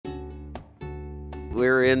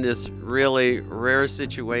We're in this really rare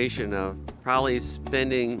situation of probably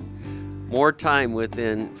spending more time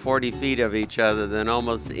within 40 feet of each other than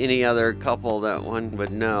almost any other couple that one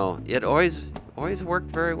would know. It always worked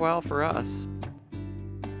very well for us.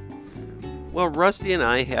 Well, Rusty and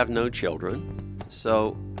I have no children,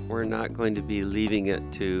 so we're not going to be leaving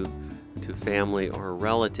it to family or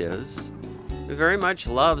relatives. We very much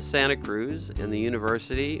love Santa Cruz and the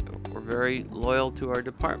university. We're very loyal to our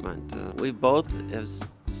department. We both have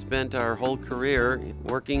spent our whole career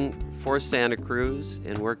working for Santa Cruz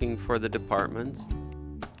and working for the departments.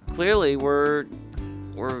 Clearly, we're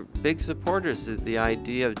big supporters of the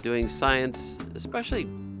idea of doing science, especially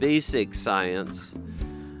basic science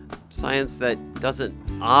that doesn't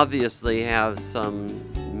obviously have some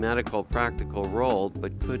medical practical role,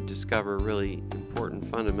 but could discover really important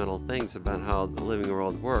fundamental things about how the living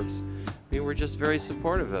world works. I mean, we're just very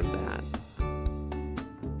supportive of that.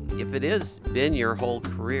 If it has been your whole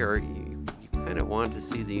career, you kind of want to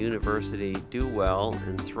see the university do well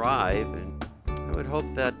and thrive, and I would hope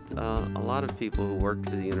that a lot of people who work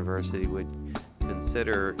for the university would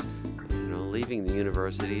consider, leaving the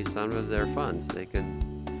university some of their funds. They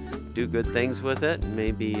can do good things with it and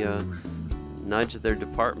maybe nudge their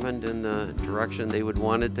department in the direction they would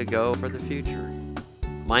want it to go for the future.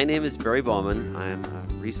 My name is Barry Bowman. I am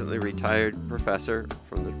a recently retired professor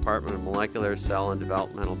from the Department of Molecular, Cell, and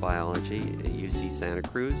Developmental Biology at UC Santa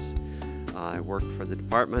Cruz. I worked for the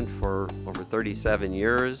department for over 37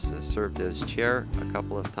 years, served as chair a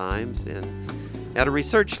couple of times, and had a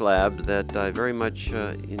research lab that I very much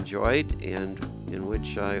enjoyed and in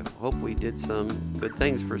which I hope we did some good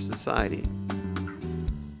things for society.